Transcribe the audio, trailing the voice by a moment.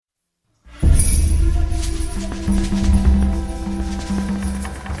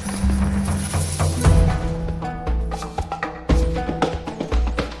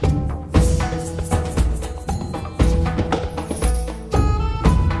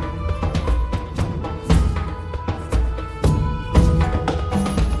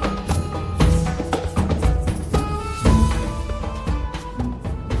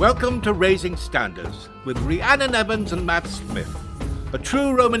Welcome to Raising Standards with Rhiannon Evans and Matt Smith, a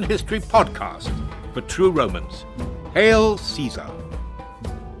true Roman history podcast for true Romans. Hail Caesar!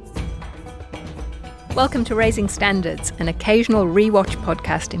 Welcome to Raising Standards, an occasional rewatch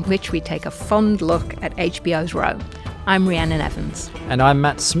podcast in which we take a fond look at HBO's Rome. I'm Rhiannon Evans. And I'm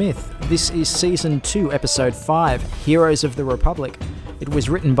Matt Smith. This is Season 2, Episode 5, Heroes of the Republic. It was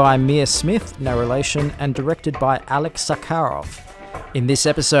written by Mia Smith, no relation, and directed by Alex Sakharov. In this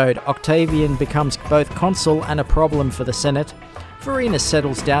episode, Octavian becomes both consul and a problem for the Senate, Verena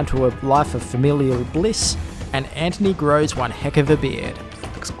settles down to a life of familial bliss, and Antony grows one heck of a beard.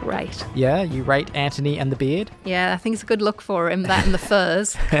 Looks great. Yeah, you rate Antony and the beard? Yeah, I think it's a good look for him, that and the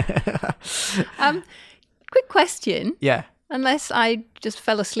furs. Quick question. Yeah. Unless I just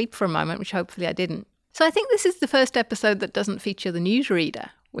fell asleep for a moment, which hopefully I didn't. So I think this is the first episode that doesn't feature the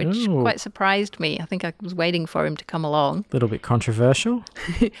newsreader, which quite surprised me. I think I was waiting for him to come along. A little bit controversial.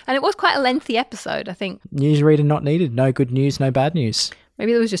 And it was quite a lengthy episode, I think. Newsreader not needed. No good news, no bad news.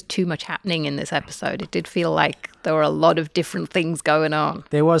 Maybe there was just too much happening in this episode. It did feel like there were a lot of different things going on.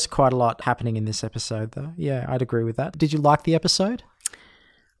 There was quite a lot happening in this episode, though. Yeah, I'd agree with that. Did you like the episode?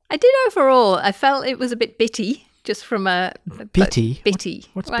 I did overall. I felt it was a bit bitty, just from a... Bitty? Bitty.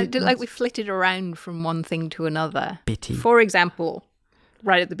 What's well, I bit? did like we flitted around from one thing to another. Bitty. For example,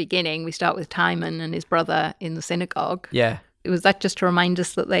 right at the beginning, we start with Timon and his brother in the synagogue. Yeah. Was that just to remind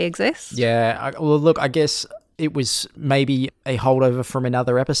us that they exist? Yeah. Well, look, I guess it was maybe a holdover from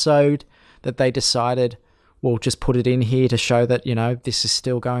another episode that they decided, well, just put it in here to show that, you know, this is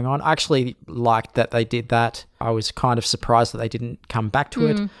still going on. I actually liked that they did that. I was kind of surprised that they didn't come back to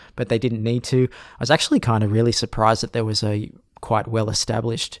it, but they didn't need to. I was actually kind of really surprised that there was a quite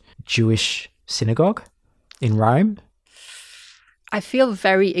well-established Jewish synagogue in Rome. I feel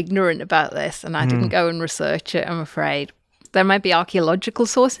very ignorant about this, and I didn't go and research it, I'm afraid. There might be archaeological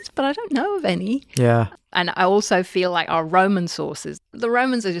sources, but I don't know of any. Yeah. And I also feel like our Roman sources, the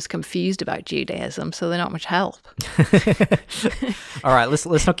Romans are just confused about Judaism, so they're not much help. All right,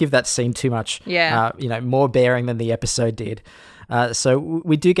 let's not give that scene too much. Yeah. More bearing than the episode did. So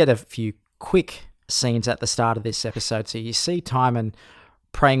we do get a few quick scenes at the start of this episode. So you see Timon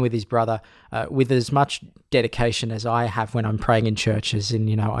praying with his brother with as much dedication as I have when I'm praying in churches.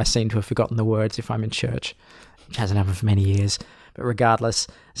 And, I seem to have forgotten the words if I'm in church, which hasn't happened for many years. But regardless,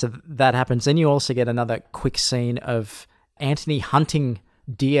 so that happens. Then you also get another quick scene of Antony hunting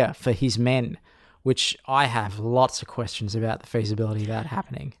deer for his men, which I have lots of questions about the feasibility of that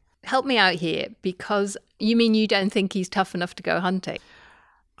happening. Help me out here, because you mean you don't think he's tough enough to go hunting?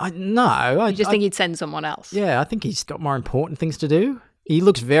 No. You just think he'd send someone else? Yeah, I think he's got more important things to do. He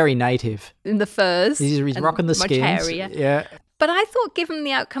looks very native. In the furs. He's rocking the skins. Much hairier. Yeah. But I thought, given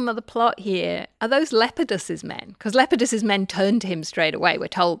the outcome of the plot here, are those Lepidus's men? Because Lepidus's men turned to him straight away. We're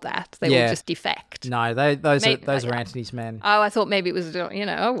told that. They will just defect. No, those are Antony's men. Oh, I thought maybe it was,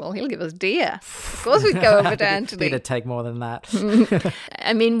 he'll give us deer. Of course we'd go over to Antony. It'd take more than that.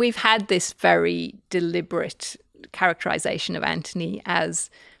 I mean, we've had this very deliberate characterization of Antony as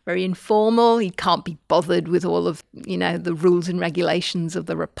very informal. He can't be bothered with all of, the rules and regulations of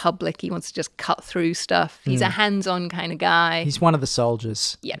the Republic. He wants to just cut through stuff. He's a hands-on kind of guy. He's one of the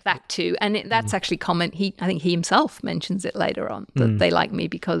soldiers. Yeah, that too. And that's actually common. I think he himself mentions it later on, that they like me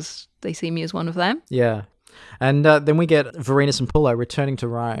because they see me as one of them. Yeah. And then we get Vorenus and Pullo returning to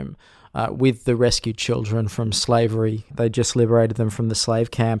Rome with the rescued children from slavery. They just liberated them from the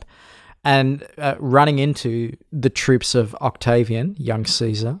slave camp. And running into the troops of Octavian, young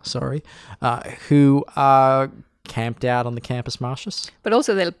Caesar, who are camped out on the Campus Martius. But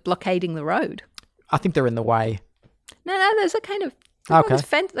also they're blockading the road. I think they're in the way. No, there's a kind of... Okay.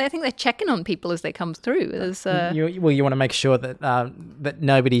 Fence. I think they're checking on people as they come through. There's, you want to make sure that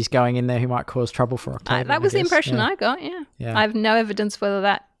nobody's going in there who might cause trouble for Octavian. That was the impression I got, yeah. I have no evidence whether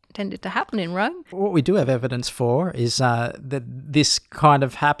that tended to happen in Rome. What we do have evidence for is that this kind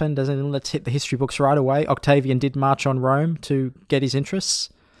of happened, as in, let's hit the history books right away. Octavian did march on Rome to get his interests.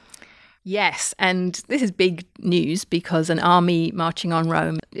 Yes, and this is big news because an army marching on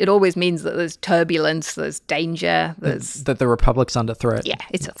Rome, it always means that there's turbulence, there's danger, that the Republic's under threat. Yeah,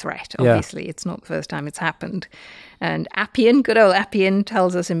 it's a threat, obviously. It's not the first time it's happened. And Appian, good old Appian,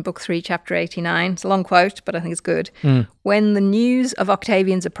 tells us in Book 3, Chapter 89, it's a long quote, but I think it's good. When the news of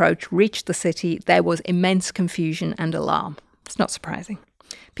Octavian's approach reached the city, there was immense confusion and alarm. It's not surprising.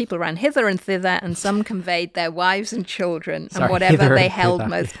 People ran hither and thither, and some conveyed their wives and children and whatever they held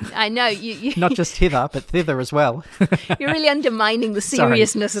most. I know you not just hither, but thither as well. You're really undermining the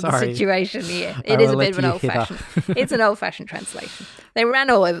seriousness of the situation here. It is a bit of an old-fashioned. It's an old-fashioned translation. They ran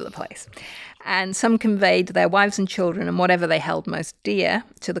all over the place. And some conveyed their wives and children and whatever they held most dear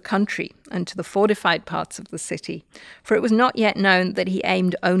to the country and to the fortified parts of the city, for it was not yet known that he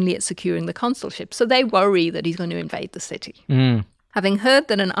aimed only at securing the consulship. So they worry that he's going to invade the city. Having heard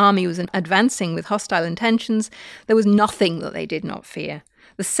that an army was advancing with hostile intentions, there was nothing that they did not fear.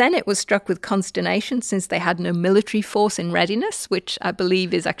 The Senate was struck with consternation since they had no military force in readiness, which I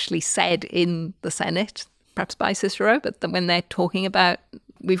believe is actually said in the Senate, perhaps by Cicero, but when they're talking about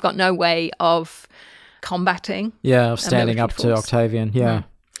we've got no way of combating. Yeah, of standing up to Octavian, yeah.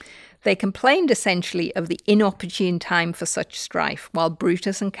 They complained essentially of the inopportune time for such strife, while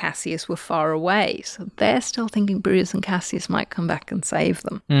Brutus and Cassius were far away. So they're still thinking Brutus and Cassius might come back and save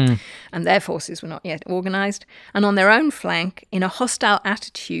them. And their forces were not yet organised. And on their own flank, in a hostile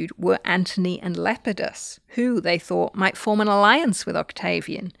attitude, were Antony and Lepidus, who, they thought, might form an alliance with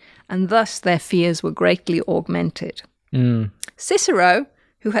Octavian. And thus their fears were greatly augmented. Cicero,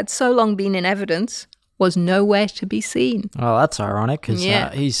 who had so long been in evidence, was nowhere to be seen. Oh, that's ironic, because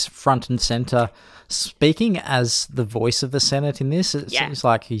he's front and centre speaking as the voice of the Senate in this. It seems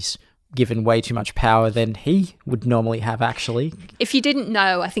like he's given way too much power than he would normally have, actually. If you didn't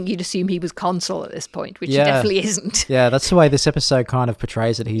know, I think you'd assume he was consul at this point, which he definitely isn't. Yeah, that's the way this episode kind of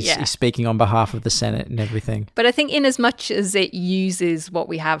portrays it. He's speaking on behalf of the Senate and everything. But I think in as much as it uses what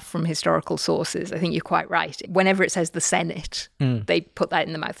we have from historical sources, I think you're quite right. Whenever it says the Senate, they put that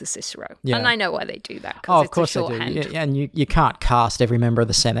in the mouth of Cicero. Yeah. And I know why they do that, because of course they do. Yeah, and you can't cast every member of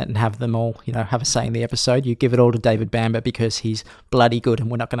the Senate and have them all, have a say in the episode. You give it all to David Bamber because he's bloody good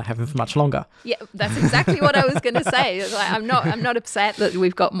and we're not going to have him for much longer. Yeah, that's exactly what I was going to say. I'm not upset that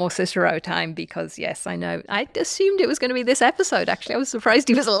we've got more Cicero time because, yes, I know. I assumed it was going to be this episode, actually. I was surprised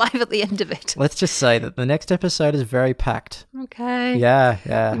he was alive at the end of it. Let's just say that the next episode is very packed. Okay.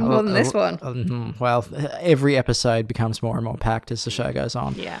 Yeah. More than this one. Well, every episode becomes more and more packed as the show goes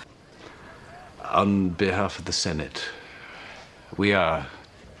on. Yeah. On behalf of the Senate, we are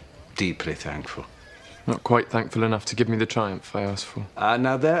deeply thankful. Not quite thankful enough to give me the triumph I asked for.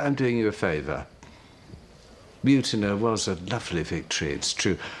 Now there I'm doing you a favour. Mutina was a lovely victory, it's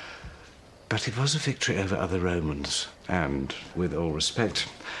true. But it was a victory over other Romans. And, with all respect,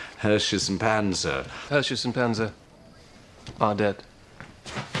 Hirtius and Pansa. Hirtius and Pansa are dead.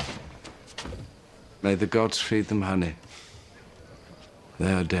 May the gods feed them honey.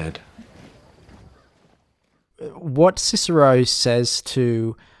 They are dead. What Cicero says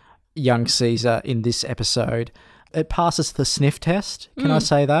to young Caesar in this episode, it passes the sniff test. Can I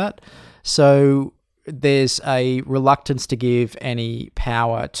say that? So there's a reluctance to give any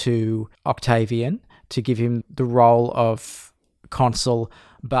power to Octavian, to give him the role of consul,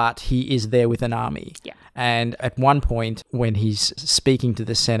 but he is there with an army. Yeah. And at one point, when he's speaking to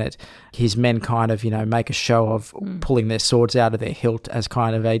the Senate, his men kind of, make a show of pulling their swords out of their hilt as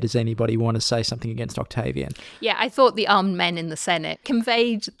kind of does anybody want to say something against Octavian? Yeah, I thought the armed men in the Senate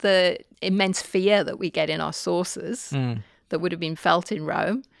conveyed the immense fear that we get in our sources that would have been felt in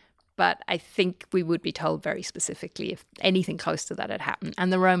Rome. But I think we would be told very specifically if anything close to that had happened.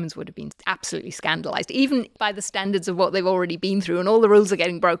 And the Romans would have been absolutely scandalized, even by the standards of what they've already been through. And all the rules are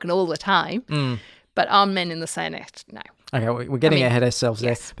getting broken all the time. But armed men in the Senate, no. Okay, we're getting ahead of ourselves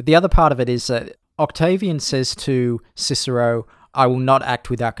there. But the other part of it is that Octavian says to Cicero, I will not act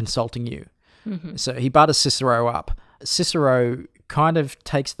without consulting you. So he butters Cicero up. Cicero kind of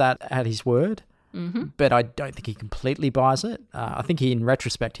takes that at his word. But I don't think he completely buys it. I think in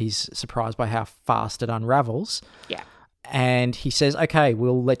retrospect, he's surprised by how fast it unravels. Yeah. And he says, okay,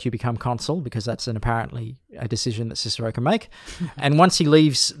 we'll let you become consul, because that's apparently a decision that Cicero can make. And once he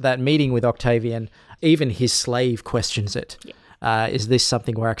leaves that meeting with Octavian, even his slave questions it. Yeah. Is this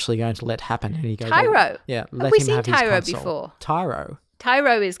something we're actually going to let happen? And he goes, Tyro. Yeah, let Have we seen Tyro before? Tyro.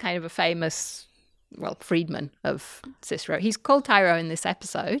 Tyro is kind of a famous, freedman of Cicero. He's called Tyro in this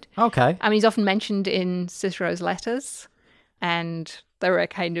episode. Okay. I mean, he's often mentioned in Cicero's letters, and there are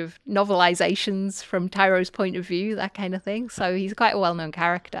kind of novelizations from Tyro's point of view, that kind of thing. So he's quite a well-known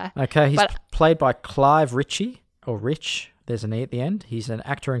character. Okay, he's played by Clive Ritchie, or Rich. There's an E at the end. He's an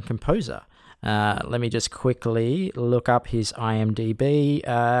actor and composer. Let me just quickly look up his IMDb.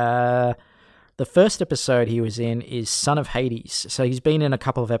 The first episode he was in is Son of Hades. So he's been in a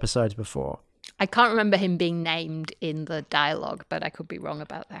couple of episodes before. I can't remember him being named in the dialogue, but I could be wrong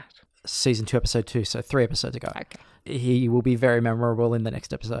about that. Season 2, episode 2, so 3 episodes ago. Okay. He will be very memorable in the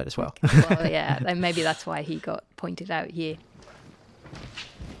next episode as well. Well, yeah, then maybe that's why he got pointed out here.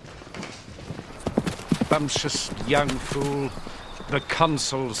 Bumptious young fool. The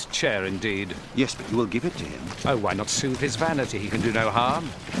consul's chair, indeed. Yes, but you will give it to him. Oh, why not soothe his vanity? He can do no harm.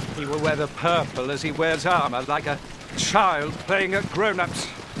 He will wear the purple as he wears armour, like a child playing at grown-ups.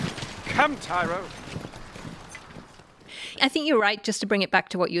 Come, Tyro. I think you're right, just to bring it back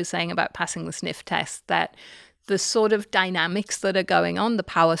to what you were saying about passing the sniff test, that the sort of dynamics that are going on, the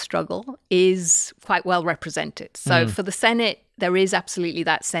power struggle, is quite well represented. So for the Senate, there is absolutely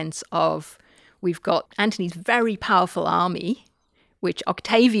that sense of, we've got Antony's very powerful army, which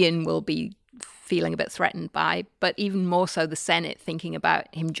Octavian will be feeling a bit threatened by, but even more so the Senate thinking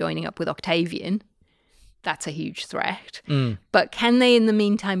about him joining up with Octavian. That's a huge threat. But can they, in the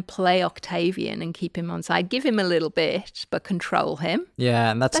meantime, play Octavian and keep him on side? Give him a little bit, but control him. Yeah,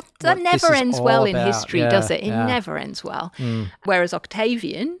 and that never ends well in history, does it? It Yeah. never ends well. Whereas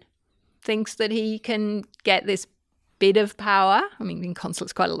Octavian thinks that he can get this bit of power. I mean, in Consul,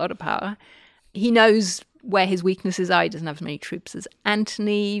 it's quite a lot of power. He knows where his weaknesses are. He doesn't have as many troops as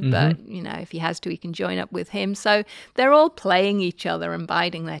Antony, but, if he has to, he can join up with him. So they're all playing each other and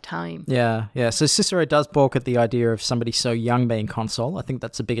biding their time. Yeah. So Cicero does balk at the idea of somebody so young being consul. I think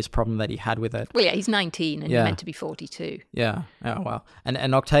that's the biggest problem that he had with it. Well, yeah, he's 19 and he's meant to be 42. Yeah. Oh, well.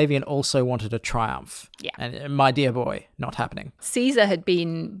 And Octavian also wanted a triumph. Yeah. And my dear boy, not happening. Caesar had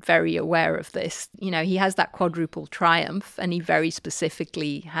been very aware of this. He has that quadruple triumph, and he very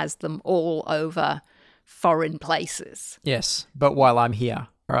specifically has them all over foreign places. Yes, but while I'm here,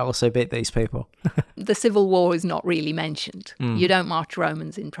 or I'll also beat these people. The civil war is not really mentioned. You don't march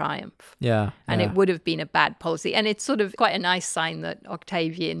Romans in triumph. Yeah. And it would have been a bad policy. And it's sort of quite a nice sign that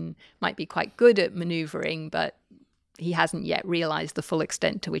Octavian might be quite good at manoeuvring, but he hasn't yet realised the full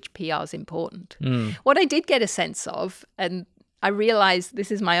extent to which PR is important. What I did get a sense of, and I realised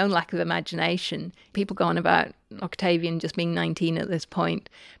this is my own lack of imagination. People go on about Octavian just being 19 at this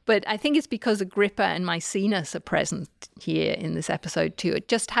point. But I think it's because Agrippa and Maecenas are present here in this episode too.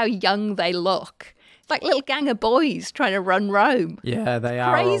 Just how young they look. It's like a little gang of boys trying to run Rome. Yeah, they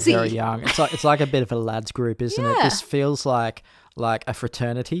are all Crazy. very young. It's like a bit of a lads group, isn't it? This feels like a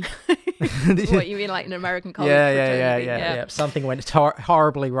fraternity. What, you mean like an American college Yeah. fraternity? Something went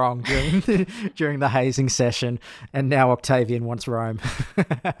horribly wrong during the hazing session, and now Octavian wants Rome.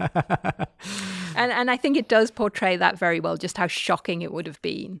 And I think it does portray that very well, just how shocking it would have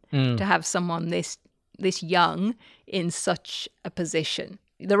been to have someone this young in such a position.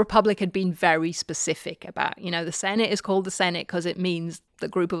 The Republic had been very specific about, the Senate is called the Senate because it means the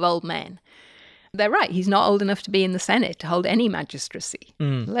group of old men. They're right. He's not old enough to be in the Senate to hold any magistracy,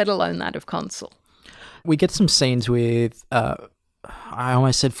 let alone that of consul. We get some scenes with, I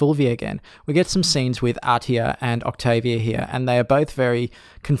almost said Fulvia again. We get some scenes with Artia and Octavia here, and they are both very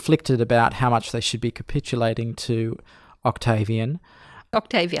conflicted about how much they should be capitulating to Octavian.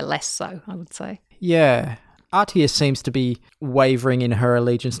 Octavia less so, I would say. Yeah. Artia seems to be wavering in her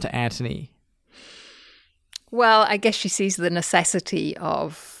allegiance to Antony. Well, I guess she sees the necessity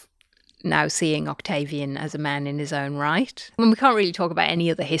of now seeing Octavian as a man in his own right. I mean, we can't really talk about any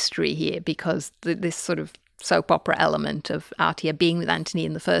of the history here because this sort of soap opera element of Artia being with Antony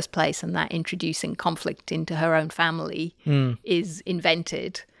in the first place and that introducing conflict into her own family is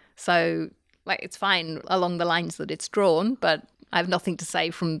invented. So, it's fine along the lines that it's drawn, but I have nothing to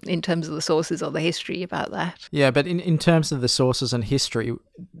say in terms of the sources or the history about that. Yeah, but in terms of the sources and history,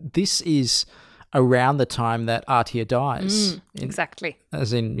 this is around the time that Artia dies. Exactly.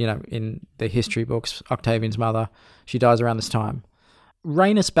 As in, in the history books, Octavian's mother, she dies around this time.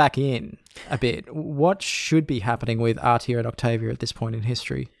 Rein us back in a bit. What should be happening with Artia and Octavia at this point in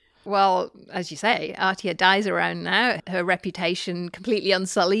history? Well, as you say, Artia dies around now. Her reputation completely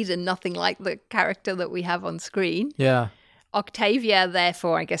unsullied and nothing like the character that we have on screen. Yeah. Octavia,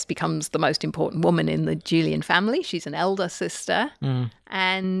 therefore, I guess, becomes the most important woman in the Julian family. She's an elder sister,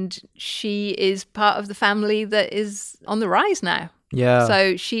 and she is part of the family that is on the rise now. Yeah.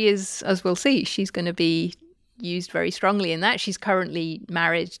 So she is, as we'll see, she's going to be used very strongly in that. She's currently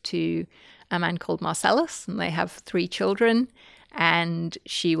married to a man called Marcellus, and they have 3 children, and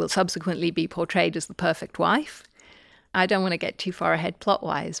she will subsequently be portrayed as the perfect wife. I don't want to get too far ahead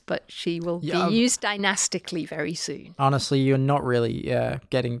plot-wise, but she will be used dynastically very soon. Honestly, you're not really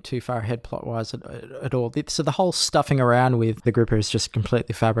getting too far ahead plot-wise at all. So the whole stuffing around with Agrippa is just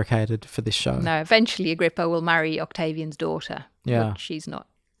completely fabricated for this show. No, eventually Agrippa will marry Octavian's daughter. Yeah. But she's not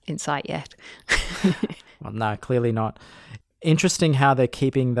in sight yet. Well, no, clearly not. Interesting how they're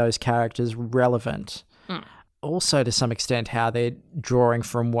keeping those characters relevant. Also, to some extent, how they're drawing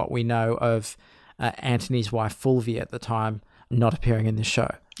from what we know of Antony's wife Fulvia at the time not appearing in this show.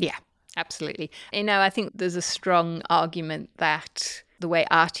 Yeah, absolutely. I think there's a strong argument that the way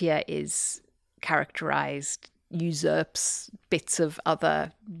Artia is characterized usurps bits of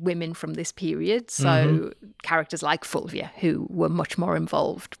other women from this period. So characters like Fulvia, who were much more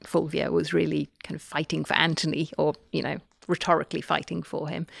involved. Fulvia was really kind of fighting for Antony or, rhetorically fighting for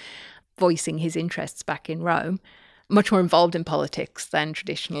him. voicing his interests back in Rome, much more involved in politics than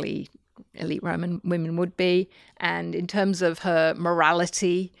traditionally elite Roman women would be. And in terms of her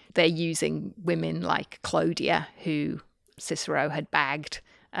morality, they're using women like Clodia, who Cicero had bagged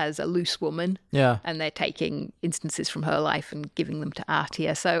as a loose woman. Yeah. And they're taking instances from her life and giving them to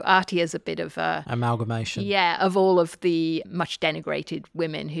Artia. So Artia's a bit of a amalgamation. Yeah, of all of the much denigrated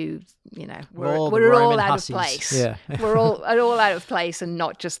women who, you know, we're all out hussies. of place. Yeah. We're all out of place and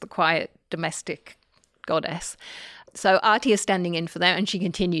not just the quiet domestic goddess. So Artia's standing in for them, and she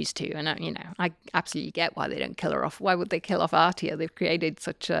continues to. And, you know, I absolutely get why they don't kill her off. Why would they kill off Artia? They've created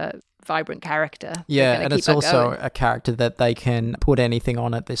such a vibrant character. Yeah, and it's also a character that they can put anything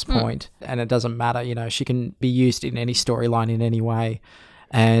on at this point, and it doesn't matter. You know, she can be used in any storyline in any way.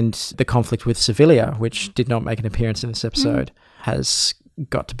 And the conflict with Servilia, which did not make an appearance in this episode, has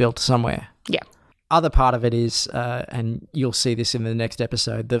got to build somewhere. Yeah. Other part of it is, and you'll see this in the next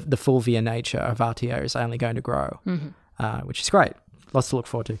episode, the Fulvia nature of Artia is only going to grow, which is great. Lots to look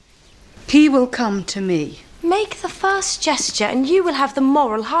forward to. He will come to me. Make the first gesture and you will have the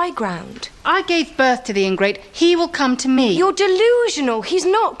moral high ground. I gave birth to the ingrate. He will come to me. You're delusional. He's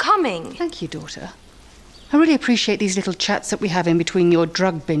not coming. Thank you, daughter. I really appreciate these little chats that we have in between your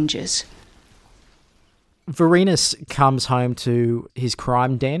drug binges. Vorenus comes home to his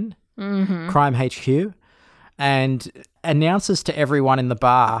crime den, Crime HQ, and announces to everyone in the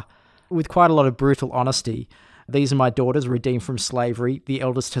bar, with quite a lot of brutal honesty, "These are my daughters redeemed from slavery. The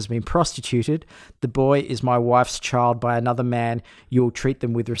eldest has been prostituted. The boy is my wife's child by another man. You will treat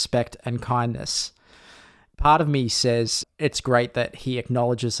them with respect and kindness." Part of me says it's great that he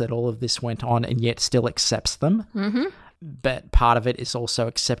acknowledges that all of this went on and yet still accepts them. But part of it is also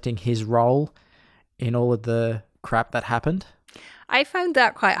accepting his role in all of the crap that happened. I found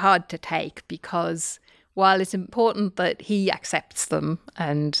that quite hard to take, because while it's important that he accepts them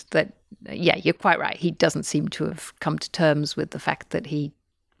and that, yeah, you're quite right, he doesn't seem to have come to terms with the fact that he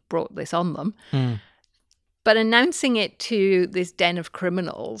brought this on them. But announcing it to this den of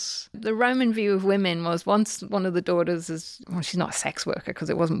criminals, the Roman view of women was, once one of the daughters is, well, she's not a sex worker because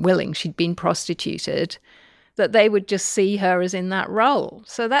it wasn't willing, she'd been prostituted, that they would just see her as in that role.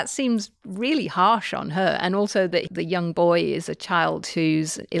 So that seems really harsh on her. And also that the young boy is a child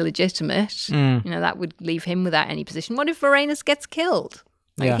who's illegitimate. You know, that would leave him without any position. What if Vorenus gets killed?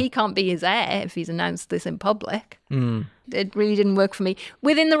 Like, he can't be his heir if he's announced this in public. It really didn't work for me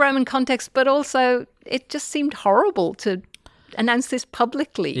within the Roman context, but also it just seemed horrible to announce this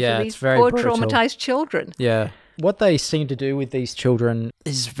publicly for these poor brutal. traumatized children. Yeah. What they seem to do with these children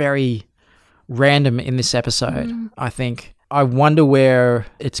is very random in this episode, I think. I wonder where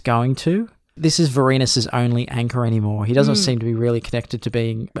it's going to. This is Vorenus' only anchor anymore. He doesn't seem to be really connected to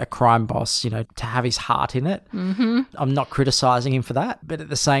being a crime boss, you know, to have his heart in it. I'm not criticizing him for that, but at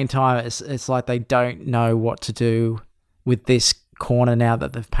the same time, it's like they don't know what to do with this corner now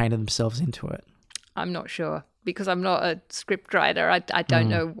that they've painted themselves into it. I'm not sure, because I'm not a scriptwriter. I don't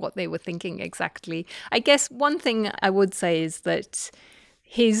know what they were thinking exactly. I guess one thing I would say is that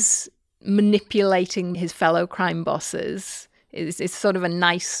his manipulating his fellow crime bosses is sort of a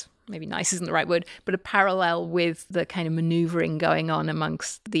nice, maybe nice isn't the right word, but a parallel with the kind of maneuvering going on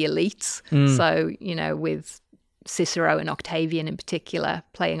amongst the elites. So, you know, with Cicero and Octavian in particular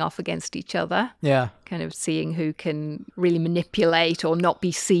playing off against each other. Yeah. Kind of seeing who can really manipulate or not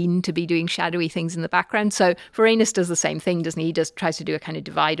be seen to be doing shadowy things in the background. So Vorenus does the same thing, doesn't he? He tries to do a kind of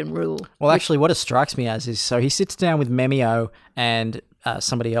divide and rule. Well, actually, what it strikes me as is, so he sits down with Memio and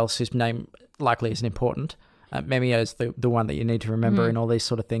somebody else whose name likely isn't important. Memio's the one that you need to remember in all these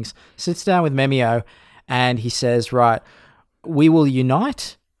sort of things. Sits down with Memio and he says, right, we will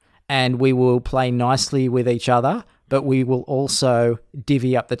unite and we will play nicely with each other, but we will also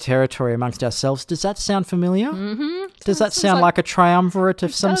divvy up the territory amongst ourselves. Does that sound familiar? Does that sound like a triumvirate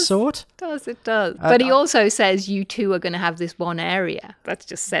of some sort? It does. But he also says you two are going to have this one area. That's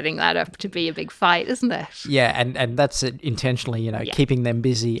just setting that up to be a big fight, isn't it? Yeah, and that's it intentionally, you know, keeping them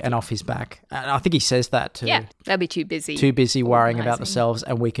busy and off his back. And I think he says that too. Yeah, they'll be too busy. Too busy worrying about themselves,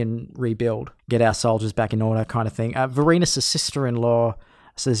 and we can rebuild, get our soldiers back in order kind of thing. Vorenus' sister-in-law,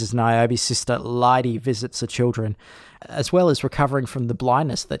 so this is Niobe's sister, Lyde, visits the children, as well as recovering from the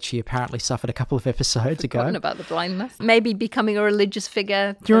blindness that she apparently suffered a couple of episodes ago. Forgotten about the blindness. Maybe becoming a religious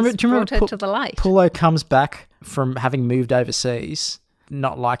figure do you remember brought her to the light. Pullo comes back from having moved overseas,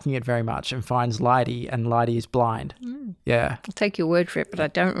 not liking it very much, and finds Lyde, and Lyde is blind. Yeah. I'll take your word for it, but I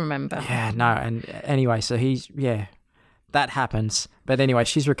don't remember. Yeah, no. And anyway, so that happens. But anyway,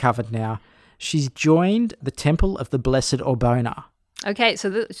 she's recovered now. She's joined the Temple of the Blessed Orbona. Okay,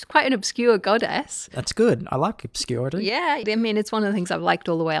 so it's quite an obscure goddess. That's good. I like obscurity. Yeah, I mean, it's one of the things I've liked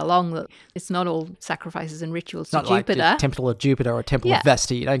all the way along, that it's not all sacrifices and rituals to Not like Jupiter. the Temple of Jupiter or Temple of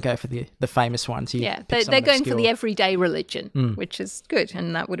Vesta. You don't go for the famous ones. You pick they're someone going obscure. for the everyday religion, which is good,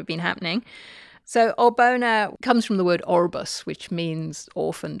 and that would have been happening. So Orbona comes from the word orbus, which means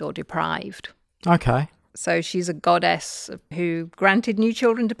orphaned or deprived. Okay. So she's a goddess who granted new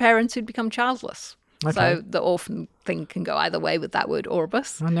children to parents who'd become childless. Okay. So the orphan thing can go either way with that word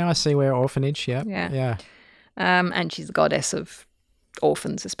orbus. Oh, now I see where orphanage, yeah. And she's the goddess of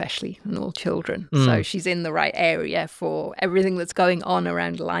orphans especially, and all children. So she's in the right area for everything that's going on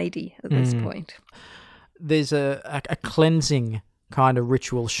around Lydie at this point. There's a cleansing kind of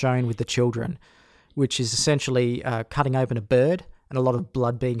ritual shown with the children, which is essentially cutting open a bird and a lot of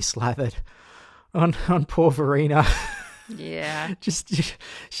blood being slathered on poor Verena. Yeah.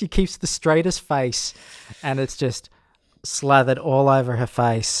 She keeps the straightest face, and it's just slathered all over her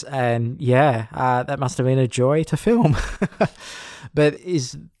face. And that must have been a joy to film. But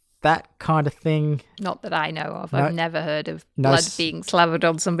is that kind of thing... Not that I know of. No, I've never heard of blood being slathered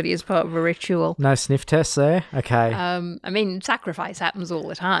on somebody as part of a ritual. No sniff tests there? Okay. I mean, sacrifice happens all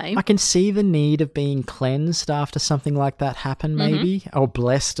the time. I can see the need of being cleansed after something like that happened, maybe, or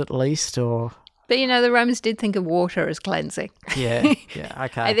blessed at least, or... But, the Romans did think of water as cleansing. Yeah,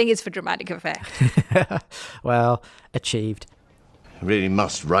 okay. I think it's for dramatic effect. Well, achieved. I really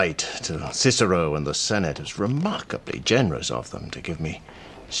must write to Cicero and the Senate. It's remarkably generous of them to give me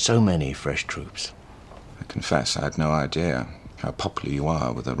so many fresh troops. I confess I had no idea how popular you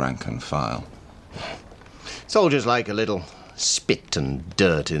are with the rank and file. Soldiers like a little spit and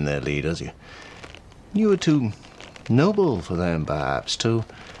dirt in their leaders. You were too noble for them, perhaps, too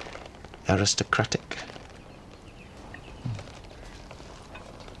aristocratic.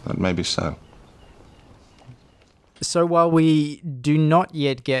 That may be so. So while we do not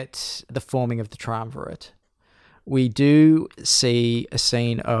yet get the forming of the triumvirate, we do see a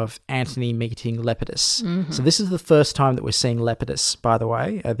scene of Antony meeting Lepidus. Mm-hmm. So this is the first time that we're seeing Lepidus, by the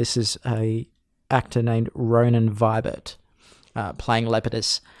way. This is a actor named Ronan Vibert playing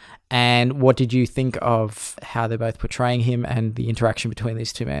Lepidus. And what did you think of how they're both portraying him and the interaction between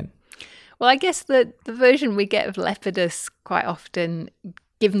these two men? Well, I guess the version we get of Lepidus quite often,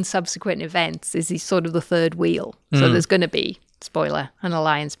 given subsequent events, is he's sort of the third wheel. So there's going to be, spoiler, an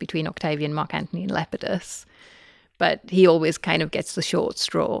alliance between Octavian, Mark Antony, and Lepidus. But he always kind of gets the short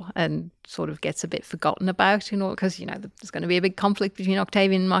straw and sort of gets a bit forgotten about, because, there's going to be a big conflict between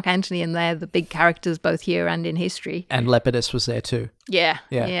Octavian and Mark Antony, and they're the big characters both here and in history. And Lepidus was there too. Yeah.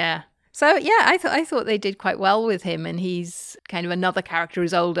 So, I thought they did quite well with him, and he's kind of another character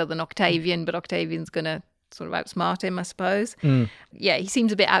who's older than Octavian, but Octavian's going to sort of outsmart him, I suppose. Yeah, he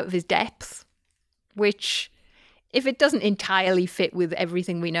seems a bit out of his depth, which, if it doesn't entirely fit with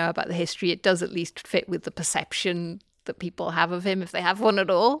everything we know about the history, it does at least fit with the perception that people have of him, if they have one at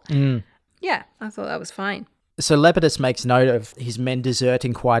all. Yeah, I thought that was fine. So Lepidus makes note of his men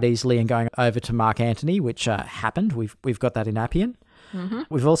deserting quite easily and going over to Mark Antony, which happened. We've got that in Appian. Mm-hmm.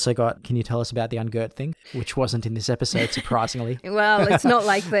 We've also got, can you tell us about the ungirt thing, which wasn't in this episode, surprisingly? Well, it's not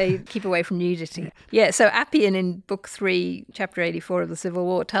like they keep away from nudity. Yeah, so Appian in Book 3, Chapter 84 of the Civil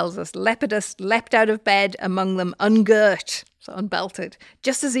War tells us, Lepidus leapt out of bed among them ungirt, so unbelted,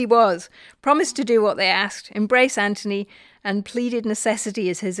 just as he was, promised to do what they asked, embrace Antony, and pleaded necessity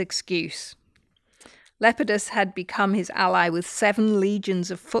as his excuse. Lepidus had become his ally with 7 legions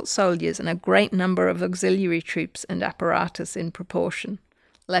of foot soldiers and a great number of auxiliary troops and apparatus in proportion.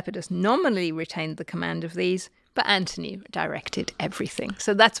 Lepidus nominally retained the command of these, but Antony directed everything.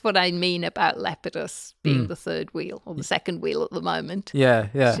 So that's what I mean about Lepidus being the third wheel, or the second wheel at the moment. Yeah.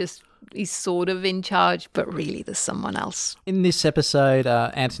 It's just, he's sort of in charge, but really there's someone else. In this episode,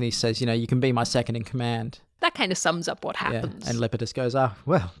 Antony says, you can be my second in command. That kind of sums up what happens. Yeah. And Lepidus goes,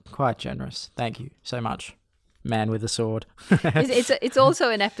 well, quite generous. Thank you so much, man with a sword. It's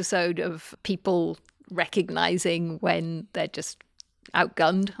also an episode of people recognizing when they're just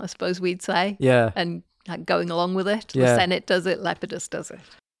outgunned, I suppose we'd say. Yeah. And going along with it. Yeah. The Senate does it, Lepidus does it.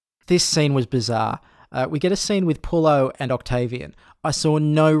 This scene was bizarre. We get a scene with Pullo and Octavian. I saw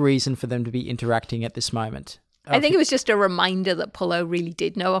no reason for them to be interacting at this moment. I think it was just a reminder that Pullo really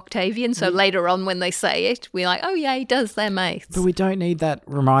did know Octavian. So later on when they say it, we're like, oh yeah, he does, they're mates. But we don't need that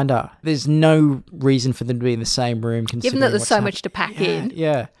reminder. There's no reason for them to be in the same room. Given that there's so much to pack in.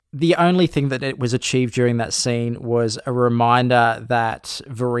 Yeah. The only thing that it was achieved during that scene was a reminder that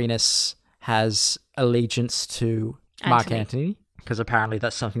Vorenus has allegiance to Mark Antony, because apparently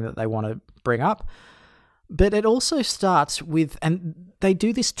that's something that they want to bring up. But it also starts with, and they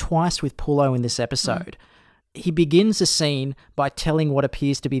do this twice with Pullo in this episode, he begins the scene by telling what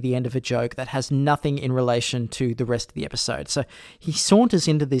appears to be the end of a joke that has nothing in relation to the rest of the episode. So he saunters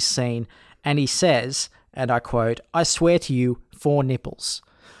into this scene and he says, and I quote, "I swear to you, 4 nipples."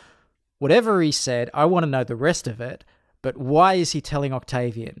 Whatever he said, I want to know the rest of it, but why is he telling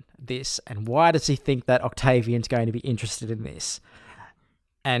Octavian this? And why does he think that Octavian's going to be interested in this?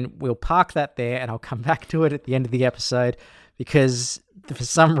 And we'll park that there and I'll come back to it at the end of the episode, because for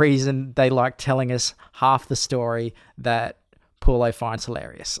some reason they like telling us half the story that Paulo finds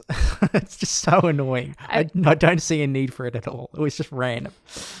hilarious. It's just so annoying. I don't see a need for it at all. It was just random.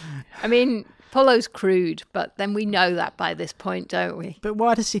 I mean, Paulo's crude, but then we know that by this point, don't we? But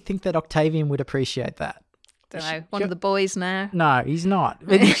why does he think that Octavian would appreciate that? Don't know. One of the boys now? No, he's not.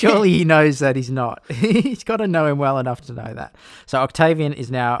 But surely he knows that he's not. He's got to know him well enough to know that. So Octavian is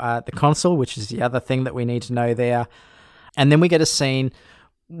now the consul, which is the other thing that we need to know there. And then we get a scene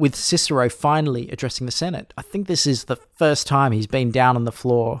with Cicero finally addressing the Senate. I think this is the first time he's been down on the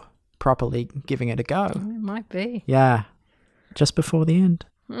floor properly giving it a go. It might be. Yeah, just before the end.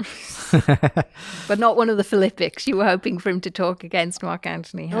 But not one of the Philippics. You were hoping for him to talk against Mark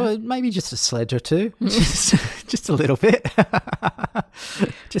Antony, huh? Well, maybe just a sledge or two. just a little bit.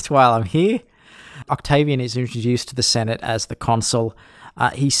 Just while I'm here. Octavian is introduced to the Senate as the consul.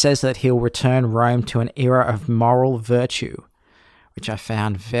 He says that he'll return Rome to an era of moral virtue, which I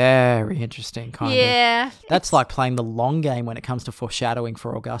found very interesting. Yeah. That's like playing the long game when it comes to foreshadowing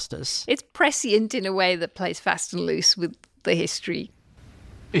for Augustus. It's prescient in a way that plays fast and loose with the history.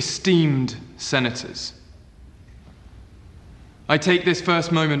 Esteemed senators, I take this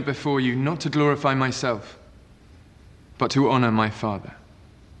first moment before you not to glorify myself, but to honor my father.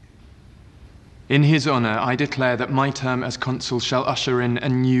 In his honor, I declare that my term as consul shall usher in a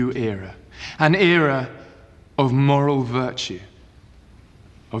new era, an era of moral virtue,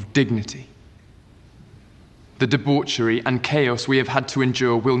 of dignity. The debauchery and chaos we have had to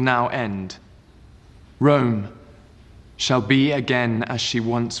endure will now end. Rome shall be again as she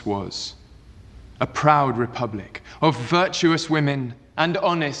once was, a proud republic of virtuous women and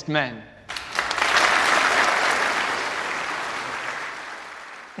honest men.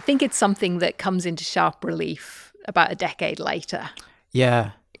 I think it's something that comes into sharp relief about a decade later.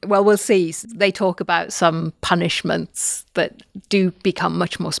 Yeah. Well, we'll see. They talk about some punishments that do become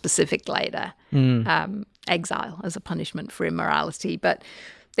much more specific later. Exile as a punishment for immorality. But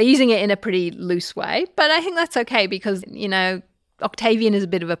they're using it in a pretty loose way. But I think that's okay because, you know, Octavian is a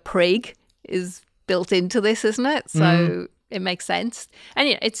bit of a prig, is built into this, isn't it? So it makes sense. And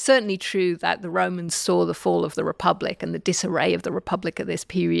yeah, it's certainly true that the Romans saw the fall of the Republic and the disarray of the Republic at this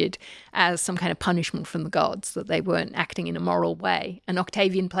period as some kind of punishment from the gods, that they weren't acting in a moral way. And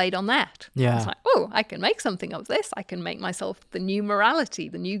Octavian played on that. Yeah. It's like, oh, I can make something of this. I can make myself the new morality,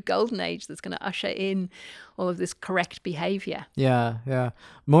 the new golden age that's going to usher in all of this correct behaviour. Yeah, yeah.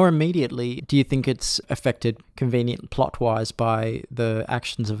 More immediately, do you think it's affected convenient plot-wise by the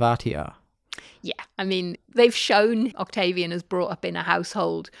actions of Atia? Yeah, I mean, they've shown Octavian is brought up in a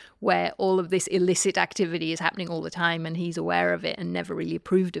household where all of this illicit activity is happening all the time and he's aware of it and never really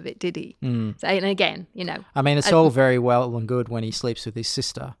approved of it, did he? So, and again, you know. I mean, it's all very well and good when he sleeps with his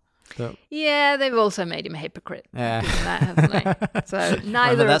sister. But yeah, they've also made him a hypocrite. Yeah. That, haven't they? So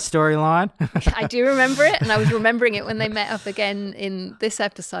neither. Remember that storyline? I do remember it, and I was remembering it when they met up again in this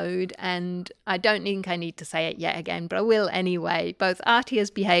episode, and I don't think I need to say it yet again, but I will anyway. Both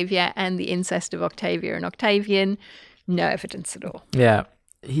Atia's behaviour and the incest of Octavia and Octavian, no evidence at all. Yeah.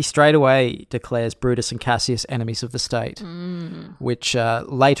 He straight away declares Brutus and Cassius enemies of the state, which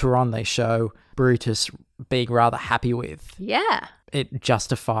later on they show Brutus being rather happy with. Yeah. It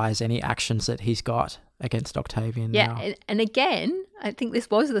justifies any actions that he's got against Octavian now. Yeah, and again, I think this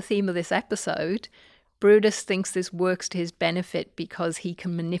was the theme of this episode. Brutus thinks this works to his benefit because he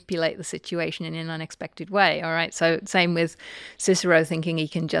can manipulate the situation in an unexpected way, all right? So same with Cicero thinking he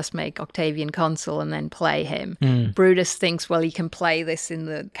can just make Octavian consul and then play him. Brutus thinks, well, he can play this in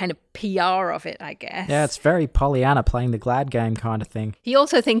the kind of PR of it, I guess. Yeah, it's very Pollyanna playing the glad game kind of thing. He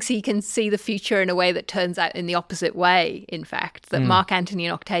also thinks he can see the future in a way that turns out in the opposite way, in fact, that Mark Antony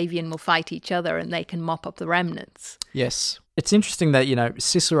and Octavian will fight each other and they can mop up the remnants. Yes. It's interesting that, you know,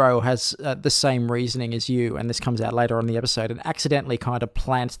 Cicero has the same reasoning as you, and this comes out later on in the episode, and accidentally kind of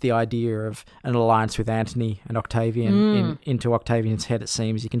plants the idea of an alliance with Antony and Octavian into Octavian's head, it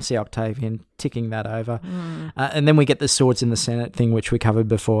seems. You can see Octavian ticking that over. And then we get the swords in the Senate thing, which we covered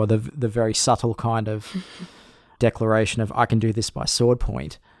before, the very subtle kind of declaration of, I can do this by sword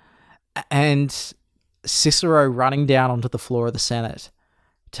point. And Cicero running down onto the floor of the Senate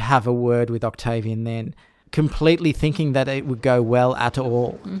to have a word with Octavian then, completely thinking that it would go well at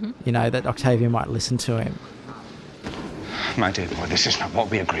all, you know, that Octavian might listen to him. My dear boy, this is not what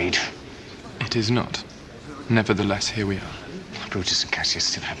we agreed. It is not. Nevertheless, here we are. Brutus and Cassius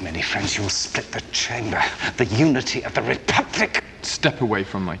still have many friends. You'll split the chamber, the unity of the Republic. Step away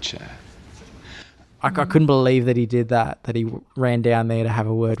from my chair. I couldn't believe that he did that he ran down there to have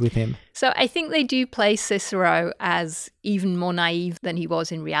a word with him. So I think they do play Cicero as even more naive than he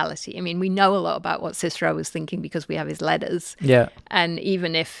was in reality. I mean, we know a lot about what Cicero was thinking because we have his letters. Yeah. And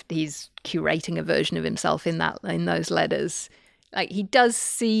even if he's curating a version of himself in those letters, like, he does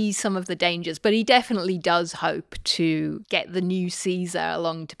see some of the dangers, but he definitely does hope to get the new Caesar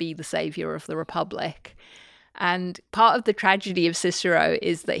along to be the savior of the Republic. And part of the tragedy of Cicero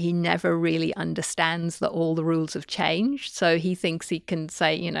is that he never really understands that all the rules have changed. So he thinks he can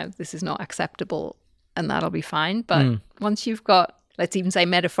say, you know, this is not acceptable and that'll be fine. But once you've got, let's even say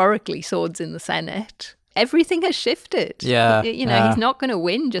metaphorically, swords in the Senate, everything has shifted. Yeah. You know, he's not going to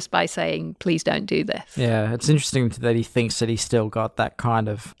win just by saying, please don't do this. Yeah, it's interesting that he thinks that he's still got that kind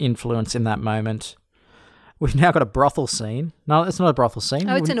of influence in that moment. We've now got a brothel scene. No, it's not a brothel scene.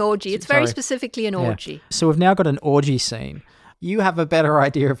 Oh, it's an orgy. It's very specifically an orgy. So we've now got an orgy scene. You have a better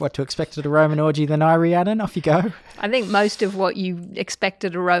idea of what to expect at a Roman orgy than I, Rhiannon. Off you go. I think most of what you expect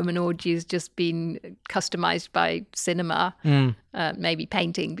at a Roman orgy has just been customized by cinema, maybe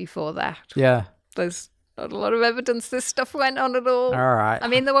painting before that. Yeah. There's not a lot of evidence this stuff went on at all. All right. I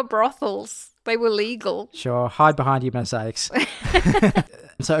mean, there were brothels. They were legal. Sure. Hide behind your mosaics.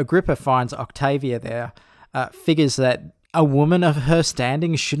 So Agrippa finds Octavia there, figures that a woman of her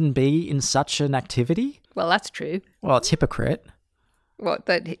standing shouldn't be in such an activity. Well, that's true. Well, it's hypocrite. What,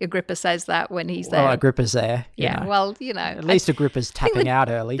 that Agrippa says that when he's there? Well, Agrippa's there. Yeah, well, you know. At least Agrippa's tapping out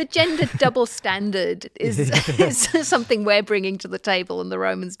early. The gender double standard is something we're bringing to the table, and the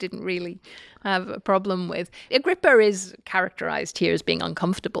Romans didn't really have a problem with. Agrippa is characterized here as being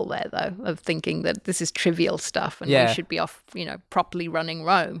uncomfortable there, though, of thinking that this is trivial stuff and we should be off, you know, properly running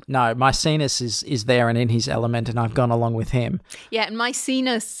Rome. No, Maecenas is there and in his element, and I've gone along with him. Yeah, and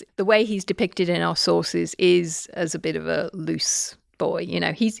Maecenas, the way he's depicted in our sources is as a bit of a loose boy. You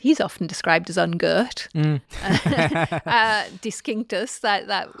know, he's often described as ungirt. Discinctus,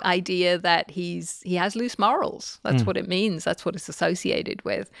 that idea that he has loose morals. That's what it means. That's what it's associated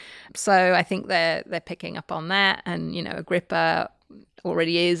with. So I think they're picking up on that. And, you know, Agrippa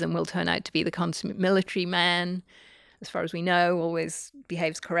already is and will turn out to be the consummate military man. As far as we know, always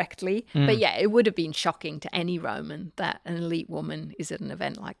behaves correctly. But yeah, it would have been shocking to any Roman that an elite woman is at an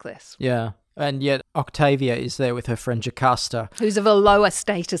event like this. Yeah. And yet Octavia is there with her friend Jocasta. Who's of a lower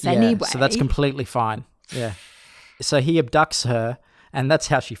status anyway. So that's completely fine. Yeah. So he abducts her, and that's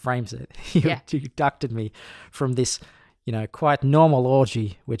how she frames it. He abducted me from this, you know, quite normal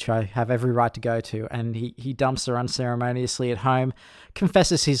orgy, which I have every right to go to, and he dumps her unceremoniously at home,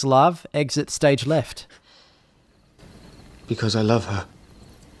 confesses his love, exit stage left. Because I love her.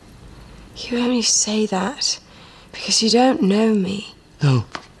 You only say that because you don't know me. No.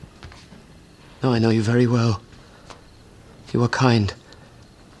 No, I know you very well. You are kind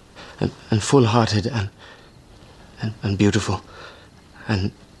and full-hearted and beautiful.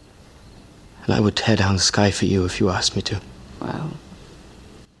 And I would tear down the sky for you if you asked me to. Well.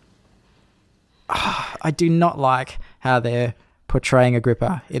 I do not like how they're portraying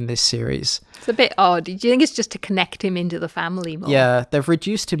Agrippa in this series. It's a bit odd. Do you think it's just to connect him into the family more? Yeah, they've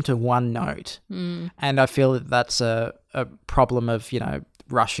reduced him to one note. And I feel that that's a problem of, you know,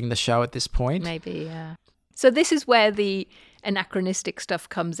 rushing the show at this point. Maybe, yeah. So this is where the anachronistic stuff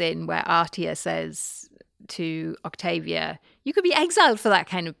comes in, where Artia says to Octavia, you could be exiled for that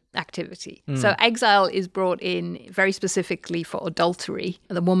kind of activity. So exile is brought in very specifically for adultery.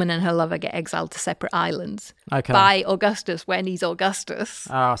 The woman and her lover get exiled to separate islands by Augustus when he's Augustus.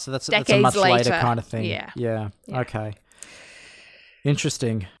 Oh, so that's a much later kind of thing. Yeah. Okay.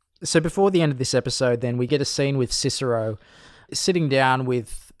 Interesting. So before the end of this episode, then, we get a scene with Cicero sitting down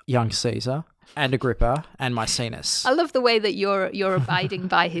with young Caesar and Agrippa and Maecenas. I love the way that you're abiding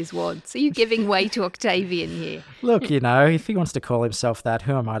by his words. Are you giving way to Octavian here? Look, you know, if he wants to call himself that,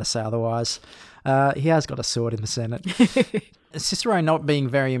 who am I to say otherwise? He has got a sword in the Senate. Cicero not being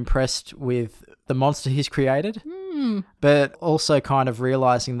very impressed with the monster he's created, but also kind of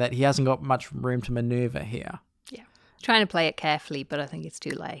realising that he hasn't got much room to manoeuvre here. Yeah. Trying to play it carefully, but I think it's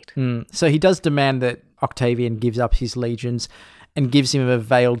too late. So he does demand that Octavian gives up his legions and gives him a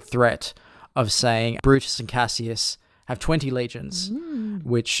veiled threat of saying Brutus and Cassius have 20 legions,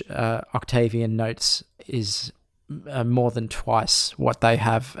 which Octavian notes is more than twice what they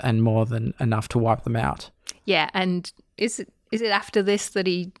have and more than enough to wipe them out. Yeah, and is it after this that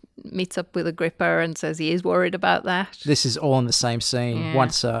he meets up with Agrippa and says he is worried about that. This is all in the same scene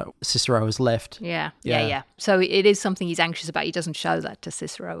once Cicero has left. Yeah. So it is something he's anxious about. He doesn't show that to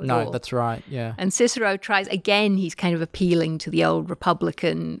Cicero at all. No, that's right, yeah. And Cicero tries, again, he's kind of appealing to the old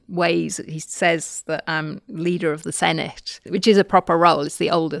Republican ways. He says that I'm leader of the Senate, which is a proper role. It's the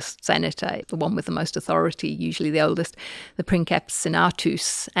oldest senator, the one with the most authority, usually the oldest, the princeps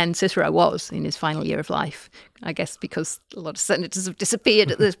senatus. And Cicero was in his final year of life. I guess because a lot of senators have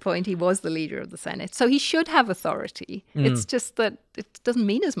disappeared at this point, he was the leader of the Senate. So he should have authority. It's just that it doesn't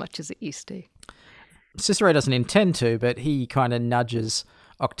mean as much as it used to. Cicero doesn't intend to, but he kind of nudges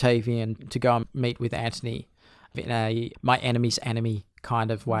Octavian to go and meet with Antony in a my enemy's enemy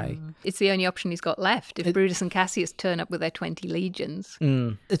kind of way. It's the only option he's got left. If Brutus and Cassius turn up with their 20 legions.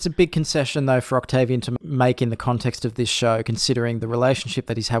 It's a big concession, though, for Octavian to make in the context of this show, considering the relationship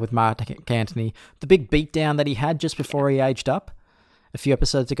that he's had with Mark Antony, the big beatdown that he had just before he aged up a few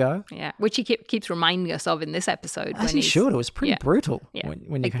episodes ago. Yeah, which he keeps reminding us of in this episode. As he should. It was pretty brutal. Yeah.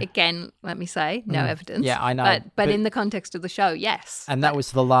 When you... Again, let me say, no evidence. Yeah, I know. But in the context of the show, yes. And that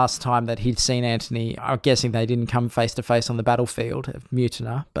was the last time that he'd seen Antony. I'm guessing they didn't come face to face on the battlefield of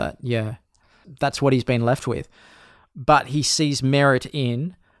Mutina, but yeah, that's what he's been left with. But he sees merit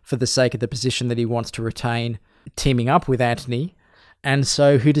in, for the sake of the position that he wants to retain, teaming up with Antony. And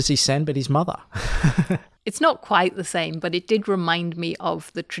so who does he send but his mother? It's not quite the same, but it did remind me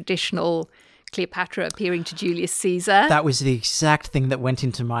of the traditional Cleopatra appearing to Julius Caesar. That was the exact thing that went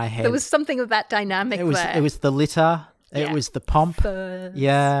into my head. There was something of that dynamic there. It was the litter. Yeah. It was the pomp. Furs.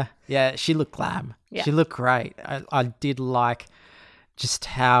 Yeah. She looked glam. Yeah. She looked great. I did like just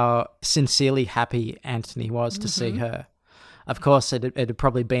how sincerely happy Antony was to see her. Of course, it had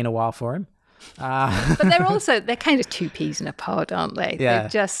probably been a while for him. But they're kind of two peas in a pod, aren't they? Yeah. They're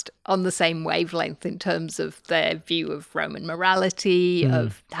just on the same wavelength in terms of their view of Roman morality,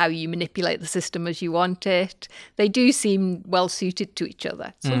 of how you manipulate the system as you want it. They do seem well suited to each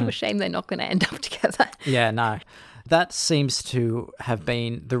other. It's sort of a shame they're not going to end up together. Yeah, no. That seems to have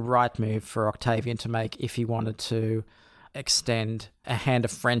been the right move for Octavian to make if he wanted to extend a hand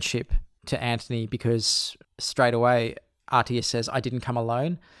of friendship to Antony, because straight away Artius says, I didn't come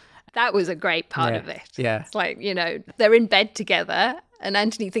alone. That was a great part of it. Yeah. It's like, they're in bed together and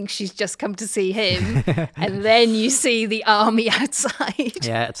Antony thinks she's just come to see him. And then you see the army outside.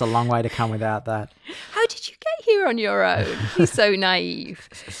 Yeah, it's a long way to come without that. How did you get here on your own? He's so naive.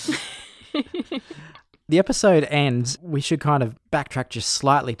 The episode ends. We should kind of backtrack just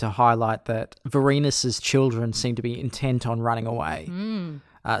slightly to highlight that Vorenus's children seem to be intent on running away,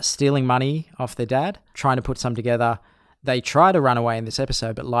 stealing money off their dad, trying to put some together. They try to run away in this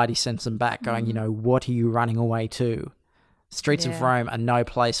episode, but Lydi sends them back going, what are you running away to? Streets of Rome are no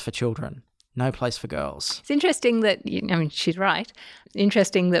place for children, no place for girls. It's interesting that, she's right.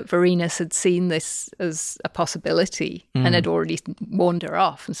 Interesting that Vorenus had seen this as a possibility and had already warned her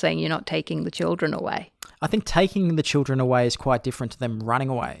off and saying, you're not taking the children away. I think taking the children away is quite different to them running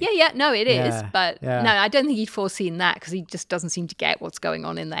away. No, it is. But no, I don't think he'd foreseen that because he just doesn't seem to get what's going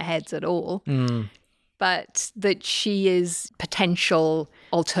on in their heads at all. But that she is potential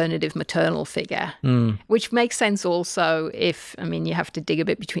alternative maternal figure, which makes sense also if, you have to dig a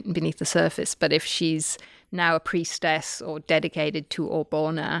bit beneath the surface, but if she's now a priestess or dedicated to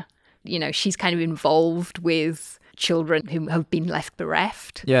Orborna, she's kind of involved with children who have been left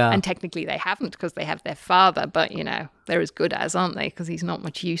bereft. Yeah. And technically they haven't because they have their father, but, they're as good as, aren't they? Because he's not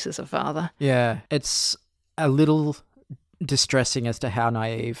much use as a father. Yeah, it's a little distressing as to how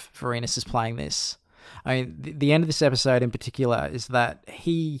naive Vorenus is playing this. The end of this episode in particular is that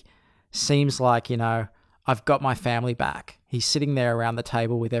he seems like, I've got my family back. He's sitting there around the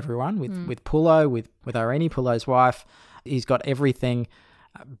table with everyone, with Pullo, with Irene, Pullo's wife. He's got everything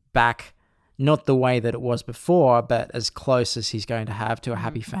back, not the way that it was before, but as close as he's going to have to a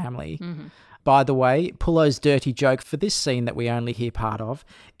happy family. By the way, Pullo's dirty joke for this scene that we only hear part of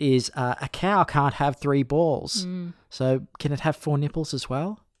is a cow can't have 3 balls. So can it have 4 nipples as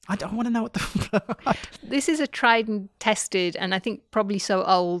well? I don't want to know what the... This is a tried and tested, and I think probably so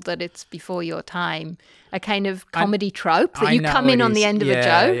old that it's before your time, a kind of comedy trope that you come in on the end of a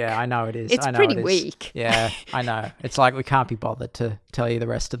joke. Yeah, I know it is. It's pretty weak. Yeah, I know. It's like we can't be bothered to tell you the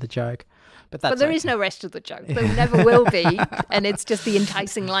rest of the joke. But there is no rest of the joke. There never will be, and it's just the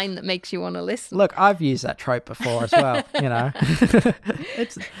enticing line that makes you want to listen. Look, I've used that trope before as well,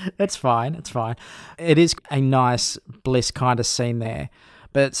 It's fine, it's fine. It is a nice bliss kind of scene there.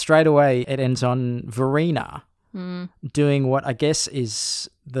 But straight away, it ends on Verena doing what I guess is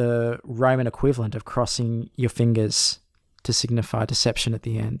the Roman equivalent of crossing your fingers to signify deception at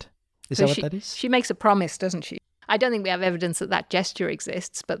the end. Is that what that is? She makes a promise, doesn't she? I don't think we have evidence that gesture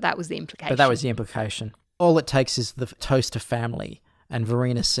exists, but that was the implication. But that was the implication. All it takes is the toast of family, and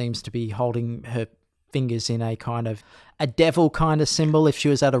Verena seems to be holding her fingers in a kind of a devil kind of symbol if she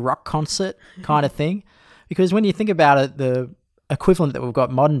was at a rock concert kind of thing. Because when you think about it, the equivalent that we've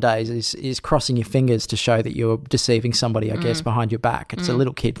got modern days is crossing your fingers to show that you're deceiving somebody, I guess, behind your back. It's a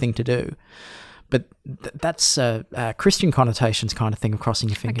little kid thing to do. But that's Christian connotations kind of thing of crossing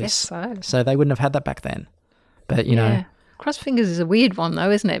your fingers. I guess so. So they wouldn't have had that back then. But, you know. Cross fingers is a weird one,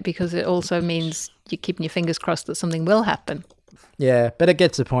 though, isn't it? Because it also means you're keeping your fingers crossed that something will happen. Yeah, but it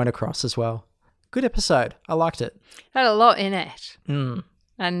gets the point across as well. Good episode. I liked it. Had a lot in it. Mm.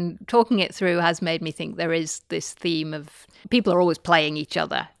 And talking it through has made me think there is this theme of people are always playing each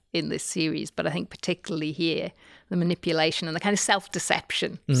other in this series, but I think particularly here, the manipulation and the kind of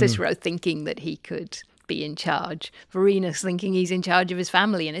self-deception. Cicero thinking that he could be in charge. Verena's thinking he's in charge of his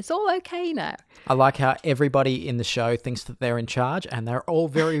family and it's all okay now. I like how everybody in the show thinks that they're in charge and they're all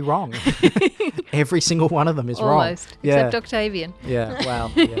very wrong. Every single one of them is Almost, wrong. except Octavian. Yeah,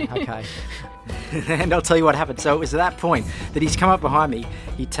 well, yeah, okay. And I'll tell you what happened. So it was at that point that he's come up behind me,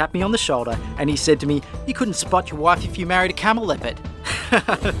 he tapped me on the shoulder and he said to me, "You couldn't spot your wife if you married a camel leopard."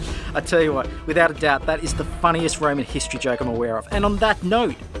 I tell you what, without a doubt, that is the funniest Roman history joke I'm aware of. And on that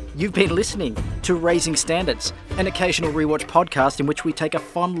note, you've been listening to Raising Standards, an occasional rewatch podcast in which we take a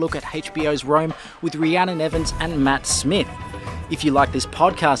fond look at HBO's Rome with Rhiannon Evans and Matt Smith. If you like this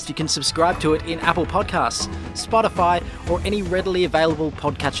podcast, you can subscribe to it in Apple Podcasts, Spotify, or any readily available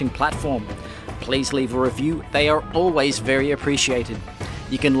podcatching platform. Please leave a review. They are always very appreciated.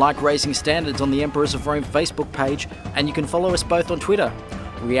 You can like Raising Standards on the Emperors of Rome Facebook page, and you can follow us both on Twitter.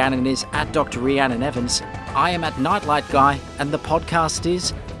 Rhiannon is at Dr. Rhiannon Evans. I am at Nightlight Guy, and the podcast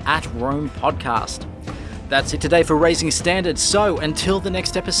is at Rome Podcast. That's it today for Raising Standards. So until the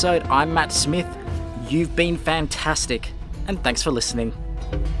next episode, I'm Matt Smith. You've been fantastic, and thanks for listening.